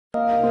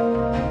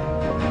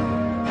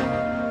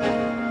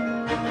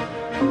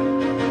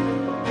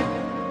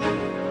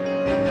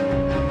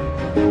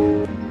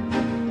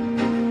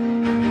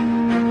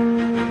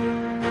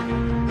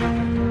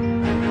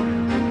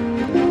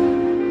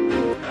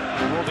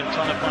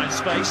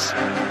Space,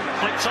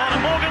 flipped on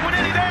and Morgan, we're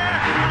nearly there,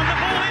 and the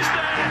ball is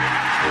there.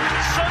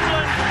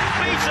 Sunderland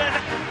beaten.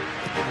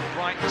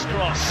 Brighton's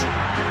cross,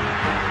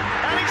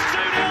 and it's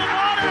 2-0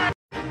 Martin.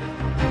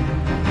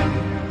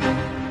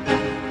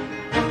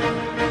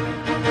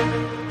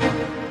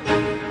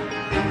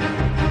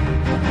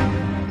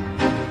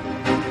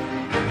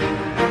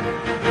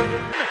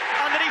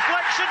 And the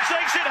deflection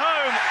takes it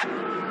home.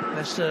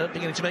 Leicester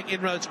beginning to make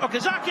inroads.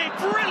 Okazaki,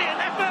 brilliant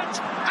effort,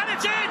 and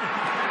it's in.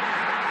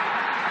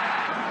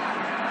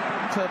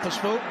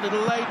 Purposeful, little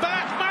laid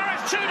back,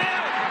 Mahrez 2-0!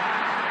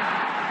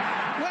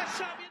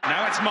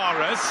 Now it's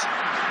Mahrez!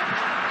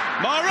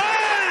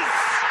 Mahrez!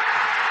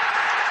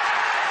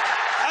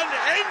 An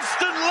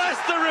instant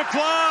Leicester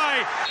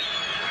reply!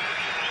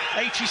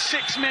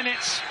 86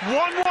 minutes,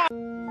 1-1.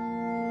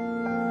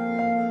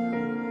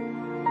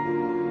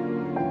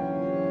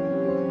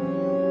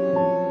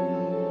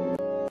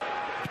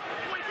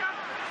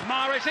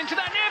 Mahrez into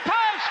that near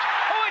post!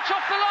 Oh, it's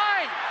off the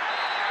line!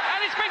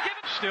 And it's been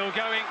given... Still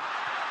going.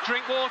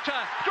 Drink water,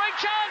 great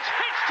chance,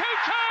 it's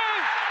 2-2!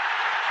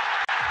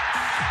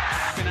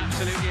 Been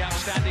absolutely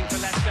outstanding for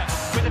Leicester,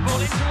 with the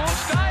ball in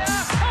towards Dyer,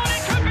 oh, and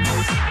it could be a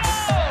winning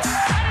goal!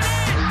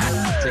 And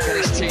it is! To get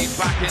his team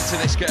back into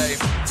this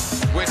game,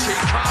 which he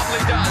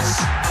calmly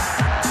does.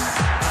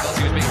 Because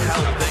he was being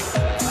held, I think,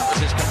 that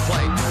was his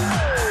complaint.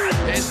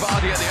 Here's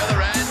Vardy at the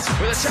other end,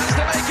 with a chance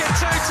to make it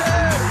 2-2!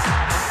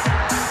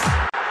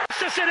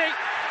 Leicester City!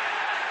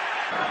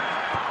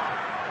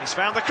 He's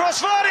found the cross,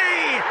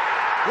 Vardy!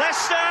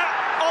 Leicester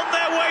on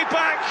their way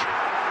back.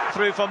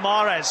 Through for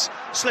Mahrez,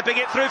 slipping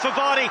it through for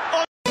Vardy.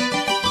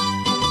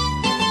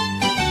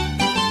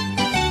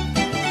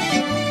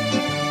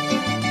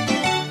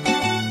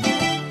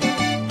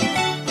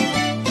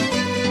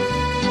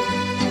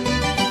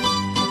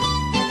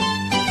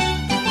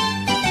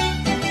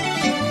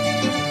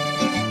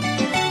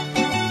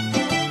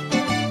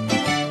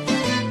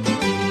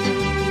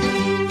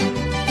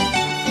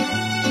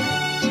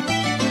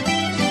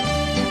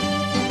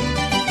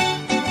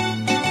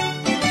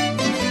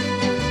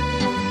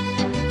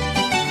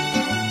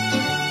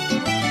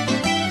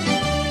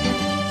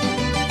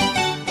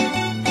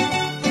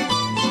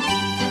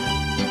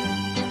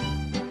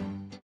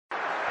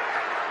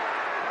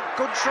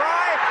 Good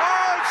try.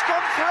 Oh, it's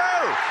gone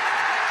through.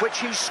 Which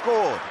he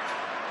scored.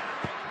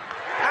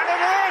 And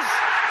it is.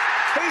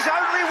 He's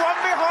only one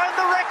behind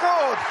the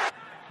record.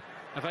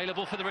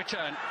 Available for the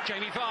return.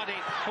 Jamie Vardy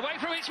away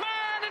from his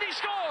man, and he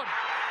scored.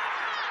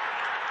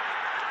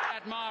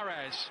 At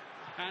Mahrez.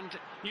 And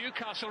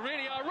Newcastle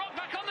really are right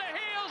back on their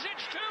heels.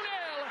 It's 2-0.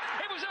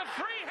 It was a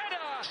free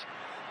header.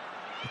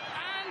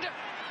 And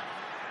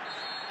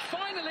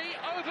finally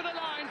over the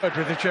line.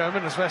 With the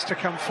German as Leicester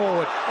come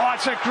forward. Oh,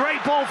 it's a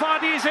great ball.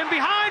 Vardy is in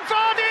behind.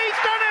 Vardy's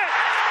done it!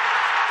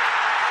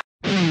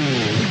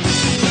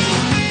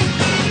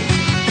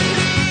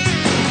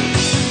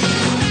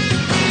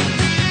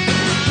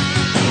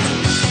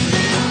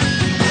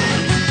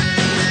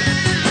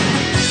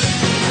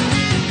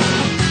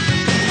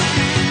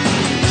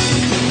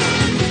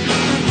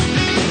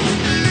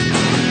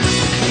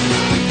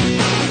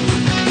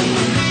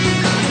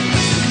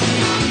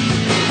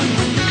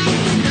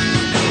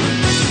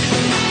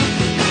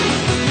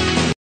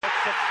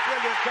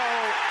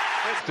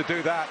 To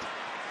do that,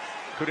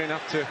 good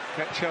enough to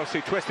get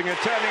Chelsea twisting and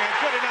turning, and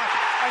good enough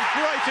and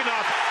great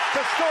enough to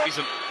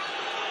score.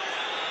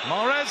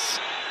 Mahrez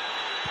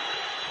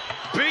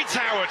beats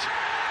Howard.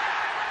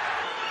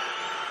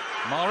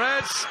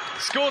 Mahrez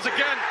scores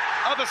again,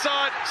 other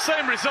side,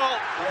 same result.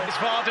 It's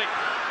Vardy.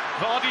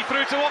 Vardy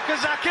through to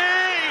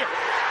Okazaki.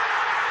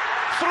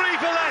 3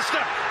 for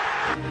Leicester.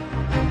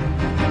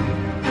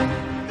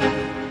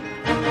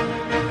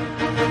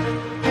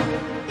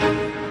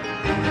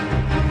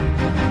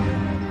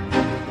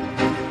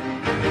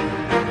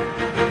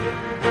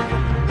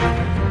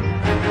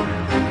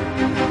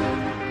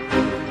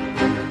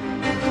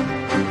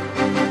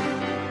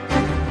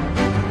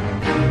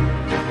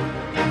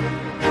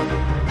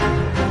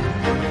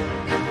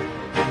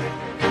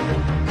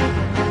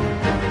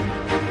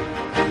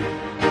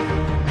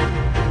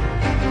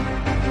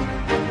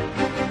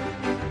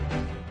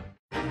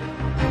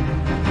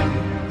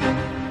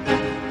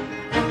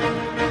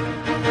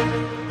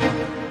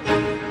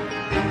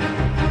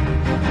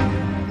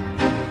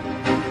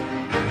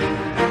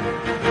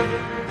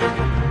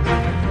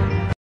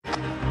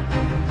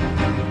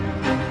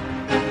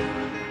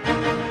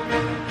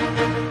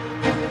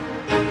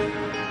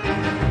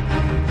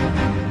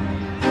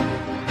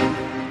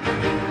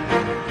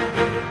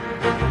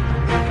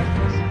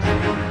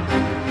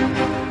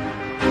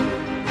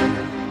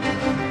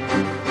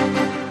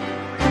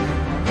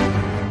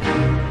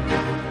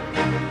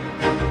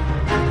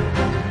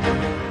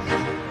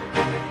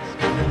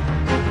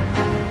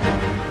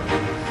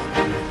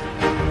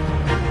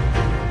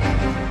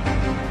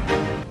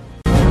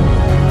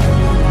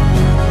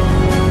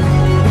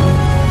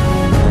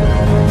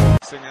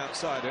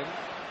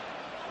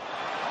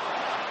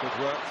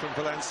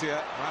 from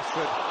Valencia.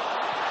 Rashford.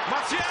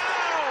 Martial!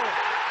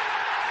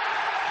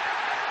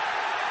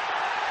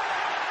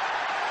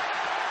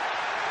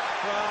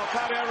 Well,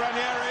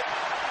 Ranieri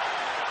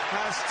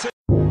has two.